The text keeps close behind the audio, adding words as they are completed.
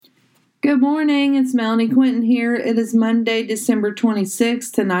Good morning, it's Melanie Quinton here. It is Monday, December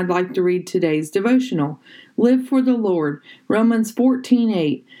 26th, and I'd like to read today's devotional. Live for the Lord, Romans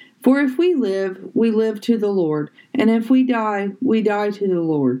 14:8. For if we live to the Lord, and if we die to the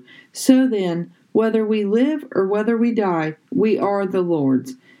Lord. So then, whether we live or whether we die, we are the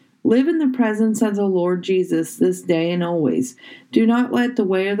Lord's. Live in the presence of the Lord Jesus this day and always. Do not let the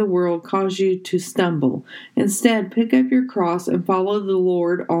way of the world cause you to stumble. Instead, pick up your cross and follow the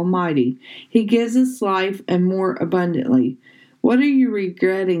Lord Almighty. He gives us life and more abundantly. What are you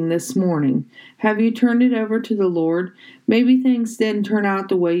regretting this morning? Have you turned it over to the Lord? Maybe things didn't turn out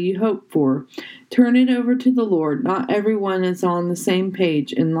the way you hoped for. Turn it over to the Lord. Not everyone is on the same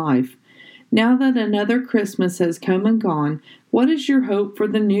page in life. Now that another Christmas has come and gone, what is your hope for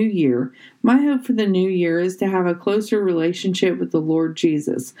the new year? My hope for the new year is to have a closer relationship with the Lord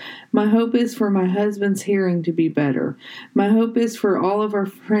Jesus. My hope is for my husband's hearing to be better. My hope is for all of our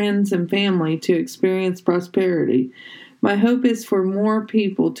friends and family to experience prosperity. My hope is for more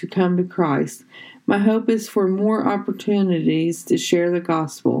people to come to Christ. My hope is for more opportunities to share the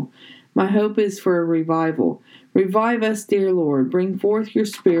gospel. My hope is for a revival. Revive us, dear Lord. Bring forth your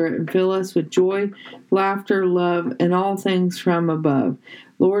Spirit and fill us with joy, laughter, love, and all things from above.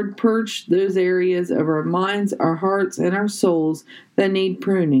 Lord, purge those areas of our minds, our hearts, and our souls that need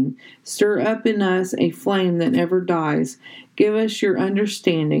pruning. Stir up in us a flame that never dies. Give us your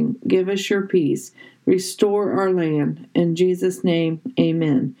understanding. Give us your peace. Restore our land. In Jesus' name,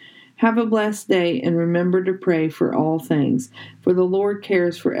 amen. Have a blessed day and remember to pray for all things, for the Lord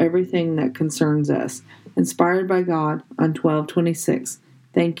cares for everything that concerns us. Inspired by God on 12/26.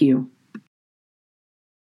 Thank you.